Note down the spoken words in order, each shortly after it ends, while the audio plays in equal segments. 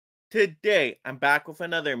Today, I'm back with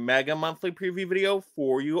another mega monthly preview video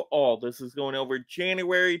for you all. This is going over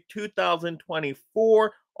January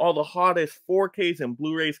 2024, all the hottest 4Ks and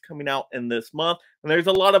Blu-rays coming out in this month. And there's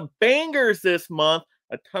a lot of bangers this month,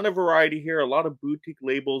 a ton of variety here, a lot of boutique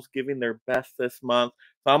labels giving their best this month.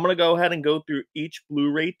 So I'm going to go ahead and go through each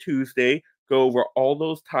Blu-ray Tuesday, go over all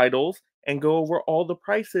those titles, and go over all the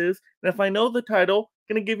prices. And if I know the title,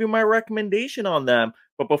 I'm going to give you my recommendation on them.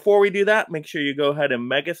 But before we do that, make sure you go ahead and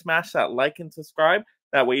mega smash that like and subscribe.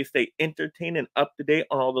 That way you stay entertained and up to date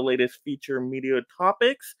on all the latest feature media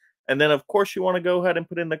topics. And then, of course, you want to go ahead and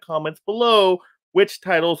put in the comments below which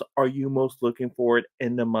titles are you most looking forward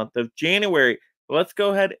in the month of January. Let's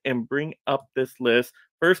go ahead and bring up this list.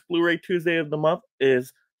 First Blu-ray Tuesday of the month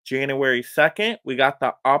is January 2nd. We got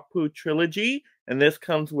the Apu trilogy, and this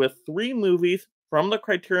comes with 3 movies from the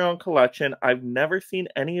Criterion Collection. I've never seen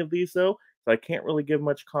any of these, though, so I can't really give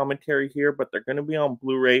much commentary here, but they're going to be on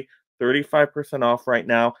Blu-ray, 35% off right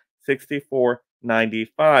now,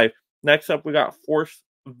 $64.95. Next up, we got Force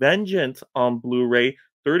Vengeance on Blu-ray,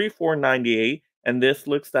 $34.98, and this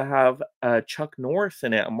looks to have Chuck Norris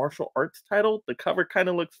in it, a martial arts title. The cover kind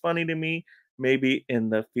of looks funny to me. Maybe in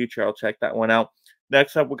the future, I'll check that one out.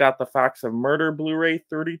 Next up, we got the Facts of Murder Blu-ray,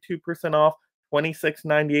 32% off,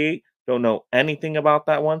 $26.98. Don't know anything about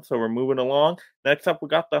that one, so we're moving along. Next up, we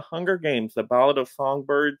got The Hunger Games, The Ballad of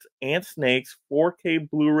Songbirds and Snakes, 4K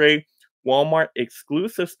Blu-ray, Walmart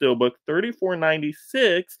exclusive steelbook,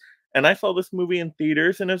 $34.96. And I saw this movie in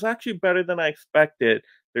theaters, and it's actually better than I expected.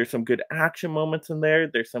 There's some good action moments in there.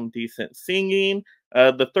 There's some decent singing.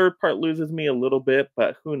 The third part loses me a little bit,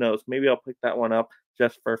 but who knows? Maybe I'll pick that one up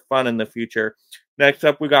just for fun in the future. Next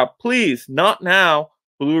up, we got Please Not Now,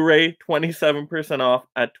 Blu-ray, 27% off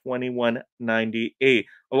at $21.98.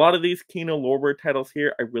 A lot of these Kino Lorber titles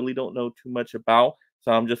here, I really don't know too much about,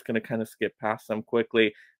 so I'm just going to kind of skip past them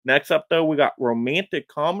quickly. Next up, though, we got Romantic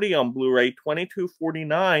Comedy on Blu-ray,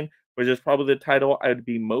 $22.49, which is probably the title I would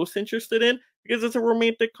be most interested in because it's a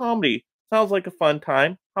romantic comedy. Sounds like a fun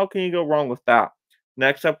time. How can you go wrong with that?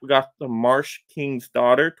 Next up, we got The Marsh King's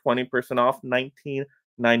Daughter, 20% off,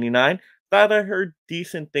 $19.99. Thought I heard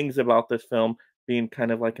decent things about this film, being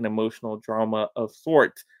kind of like an emotional drama of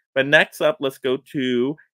sorts. But next up, let's go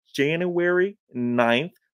to January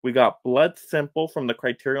 9th. We got Blood Simple from the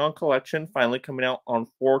Criterion Collection, finally coming out on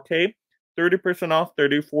 4K. 30% off,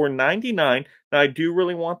 $34.99. Now, I do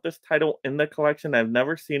really want this title in the collection. I've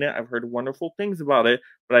never seen it. I've heard wonderful things about it,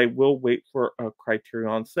 but I will wait for a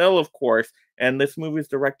Criterion sale, of course. And this movie is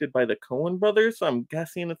directed by the Coen brothers, so I'm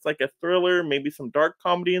guessing it's like a thriller, maybe some dark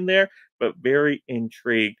comedy in there, but very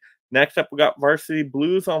intrigued. Next up, we got Varsity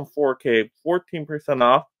Blues on 4K, 14%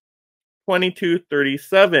 off,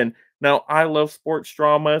 $22.37. Now, I love sports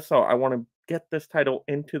drama, so I want to get this title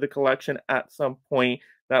into the collection at some point.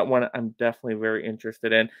 That one I'm definitely very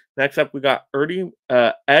interested in. Next up, we got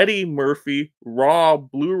Eddie Murphy Raw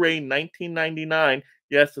Blu-ray, $19.99.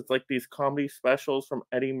 Yes, it's like these comedy specials from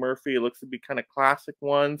Eddie Murphy. It looks to be kind of classic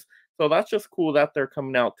ones. So that's just cool that they're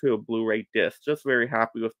coming out to a Blu-ray disc. Just very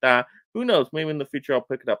happy with that. Who knows? Maybe in the future I'll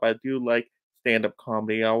pick it up. I do like stand-up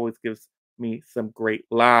comedy. It always gives me some great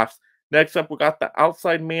laughs. Next up, we got the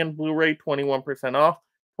Outside Man Blu-ray, 21% off,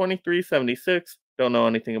 $23.76. Don't know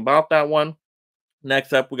anything about that one.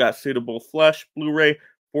 Next up, we got Suitable Flesh Blu-ray,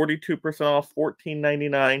 42% off,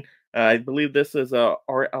 $14.99. I believe this is a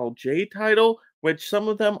RLJ title, which some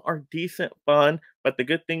of them are decent fun, but the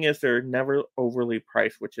good thing is they're never overly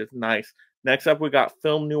priced, which is nice. Next up, we got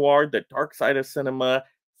Film Noir, The Dark Side of Cinema,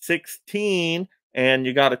 16. And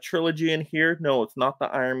you got a trilogy in here. No, it's not the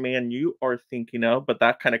Iron Man you are thinking of, but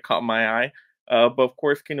that kind of caught my eye. But of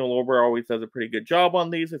course, Kino Lorber always does a pretty good job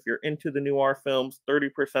on these. If you're into the noir films,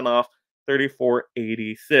 30% off,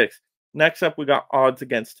 $34.86. Next up, we got Odds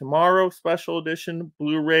Against Tomorrow Special Edition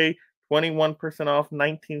Blu-ray, 21% off,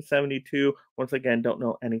 $19.72. Once again, don't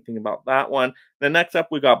know anything about that one. Then next up,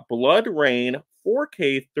 we got Blood Rain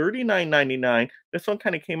 4K, $39.99. This one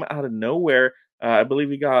kind of came out of nowhere. I believe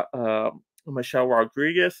we got Michelle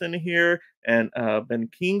Rodriguez in here and Ben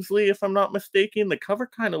Kingsley, if I'm not mistaken. The cover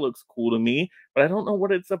kind of looks cool to me, but I don't know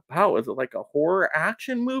what it's about. Is it like a horror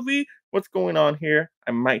action movie? What's going on here?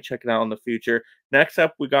 I might check it out in the future. Next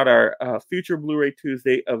up, we got our future Blu-ray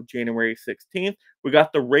Tuesday of January 16th. We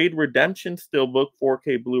got the Raid Redemption Steelbook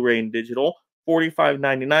 4K Blu-ray and digital,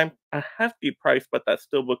 $45.99. A hefty price, but that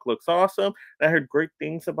steelbook looks awesome. And I heard great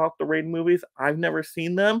things about the Raid movies. I've never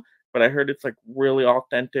seen them, but I heard it's like really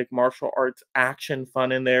authentic martial arts action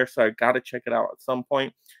fun in there, so I got to check it out at some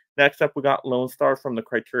point. Next up, we got Lone Star from the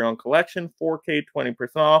Criterion Collection, 4K, 20%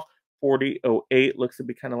 off, $40.08. Looks to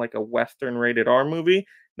be kind of like a Western rated R movie.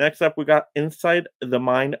 Next up, we got Inside the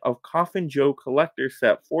Mind of Coffin Joe Collector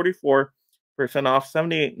Set, 44% off,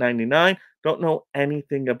 78.99. Don't know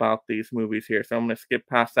anything about these movies here, so I'm going to skip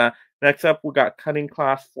past that. Next up, we got Cutting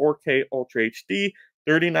Class 4K Ultra HD,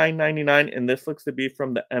 39.99, and this looks to be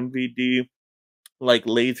from the MVD like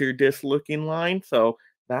laser disc looking line, so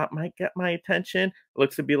that might get my attention. It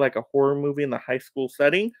looks to be like a horror movie in the high school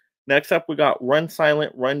setting. Next up, we got Run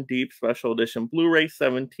Silent, Run Deep Special Edition Blu-ray,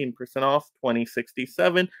 17% off,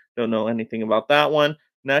 2067. Don't know anything about that one.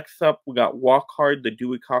 Next up, we got Walk Hard, the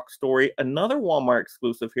Dewey Cox story, another Walmart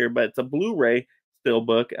exclusive here, but it's a Blu-ray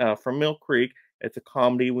steelbook from Mill Creek. It's a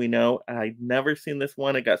comedy, we know. I've never seen this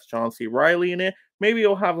one. It got John C. Reilly in it. Maybe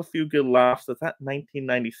you'll have a few good laughs. It's at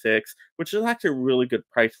 1996, which is actually a really good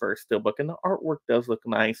price for a steelbook, and the artwork does look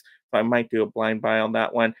nice, so I might do a blind buy on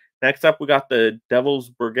that one. Next up, we got the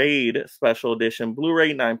Devil's Brigade Special Edition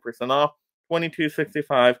Blu-ray, 9% off,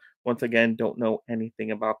 22.65. Once again, don't know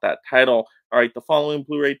anything about that title. All right, the following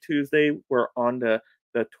Blu-ray Tuesday, we're on to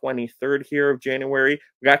the 23rd here of January.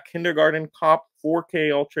 We got Kindergarten Cop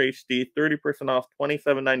 4K Ultra HD, 30% off,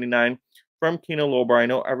 27.99 from Kino Lorber. I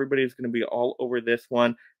know everybody's going to be all over this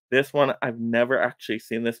one. This one, I've never actually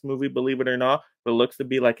seen this movie, believe it or not, but it looks to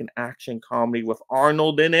be like an action comedy with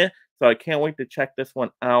Arnold in it. So I can't wait to check this one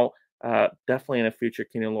out. Definitely in a future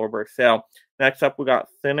Kino Lorber sale. Next up, we got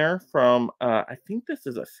Thinner from, I think this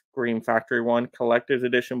is a Scream Factory one, Collector's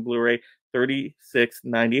Edition Blu-ray,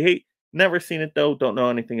 36.98. Never seen it though, don't know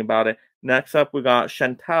anything about it. Next up, we got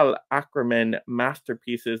Chantal Ackerman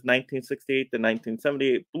Masterpieces, 1968 to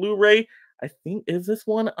 1978 Blu-ray. I think, is this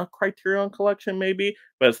one a Criterion collection maybe?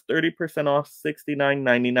 But it's 30% off,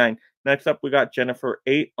 $69.99. Next up, we got Jennifer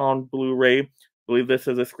 8 on Blu-ray. Believe this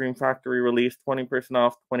is a Scream Factory release, 20%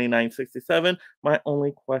 off, $29.67. My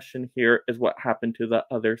only question here is what happened to the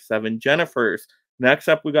other 7 Jennifers. Next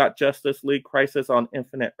up, we got Justice League Crisis on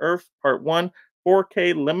Infinite Earths, Part 1,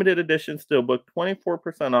 4K limited edition steelbook,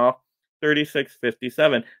 24% off,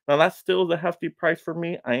 $36.57. Now that's still the hefty price for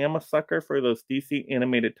me. I am a sucker for those DC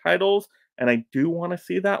animated titles, and I do want to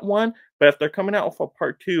see that one. But if they're coming out with a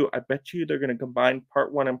part 2, I bet you they're going to combine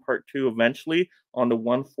part 1 and part 2 eventually onto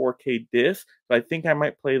one 4K disc. So I think I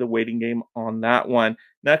might play the waiting game on that one.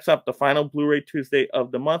 Next up, the final Blu-ray Tuesday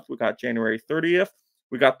of the month. We got January 30th.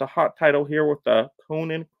 We got the hot title here with the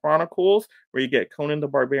Conan Chronicles, where you get Conan the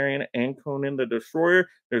Barbarian and Conan the Destroyer.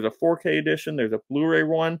 There's a 4K edition. There's a Blu-ray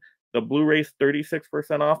one. The Blu-ray's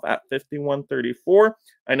 36% off at $51.34.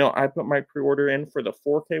 I know I put my pre-order in for the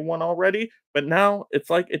 4K one already, but now it's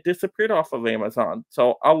like it disappeared off of Amazon.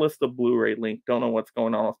 So I'll list the Blu-ray link. Don't know what's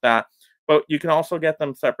going on with that. But you can also get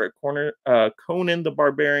them separate. Conan the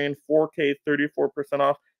Barbarian 4K, 34%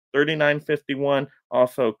 off, $39.51.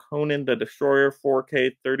 Also, Conan the Destroyer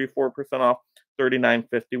 4K, 34% off,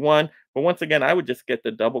 $39.51. But once again, I would just get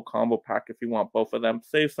the double combo pack if you want both of them.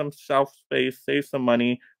 Save some shelf space, save some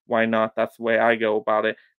money. Why not? That's the way I go about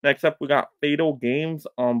it. Next up, we got Fatal Games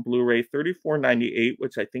on Blu-ray, $34.98,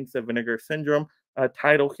 which I think is a Vinegar Syndrome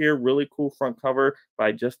title here. Really cool front cover, but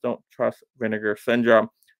I just don't trust Vinegar Syndrome.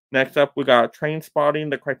 Next up, we got Train Spotting,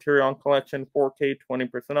 the Criterion Collection, 4K,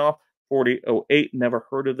 20% off, $40.08. Never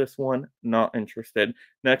heard of this one. Not interested.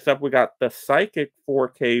 Next up, we got the Psychic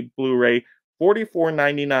 4K Blu-ray,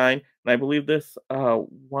 $44.99. And I believe this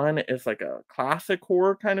one is like a classic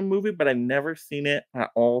horror kind of movie, but I've never seen it at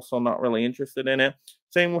all, so I'm not really interested in it.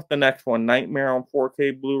 Same with the next one, Nightmare on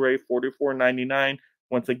 4K Blu-ray, $44.99.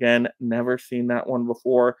 Once again, never seen that one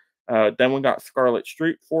before. Then we got Scarlet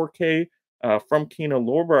Street 4K. From Kino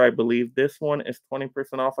Lorber, I believe this one is 20%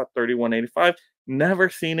 off at $31.85. Never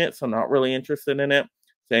seen it, so not really interested in it.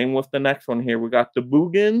 Same with the next one here. We got the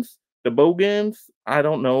Bogans. I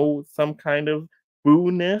don't know, some kind of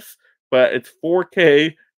boo-ness, but it's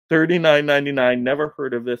 4K, $39.99. Never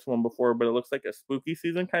heard of this one before, but it looks like a spooky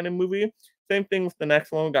season kind of movie. Same thing with the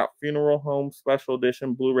next one. We got Funeral Home Special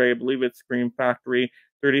Edition Blu-ray. I believe it's Scream Factory,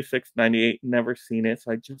 $36.98. Never seen it,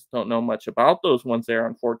 so I just don't know much about those ones there,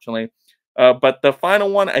 unfortunately. But the final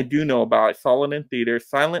one I do know about, I saw it in theaters,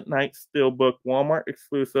 Silent Night Steelbook, Walmart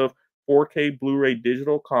exclusive, 4K Blu-ray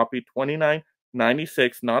digital copy,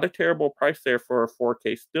 $29.96. Not a terrible price there for a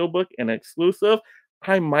 4K Steelbook and exclusive.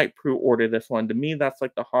 I might pre-order this one. To me, that's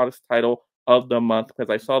like the hottest title of the month because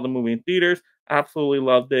I saw the movie in theaters, absolutely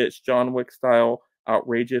loved it. It's John Wick style,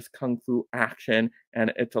 outrageous kung fu action,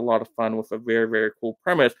 and it's a lot of fun with a very, very cool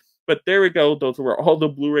premise. But there we go. Those were all the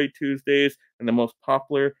Blu-ray Tuesdays and the most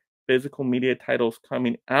popular physical media titles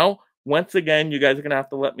coming out. Once again, you guys are going to have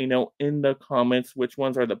to let me know in the comments which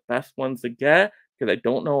ones are the best ones to get because I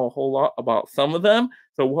don't know a whole lot about some of them.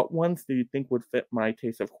 So what ones do you think would fit my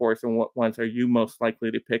taste, of course, and what ones are you most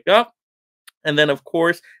likely to pick up? And then, of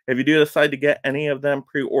course, if you do decide to get any of them,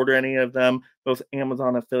 pre-order any of them, those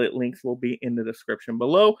Amazon affiliate links will be in the description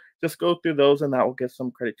below. Just go through those and that will give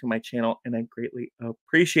some credit to my channel and I greatly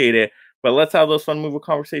appreciate it. But let's have those fun movie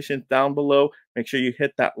conversations down below. Make sure you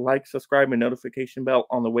hit that like, subscribe, and notification bell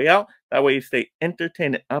on the way out. That way you stay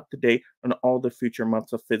entertained and up to date on all the future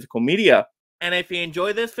months of physical media. And if you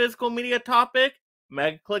enjoy this physical media topic,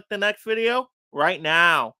 mega click the next video right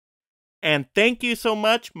now. And thank you so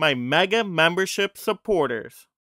much, my mega membership supporters.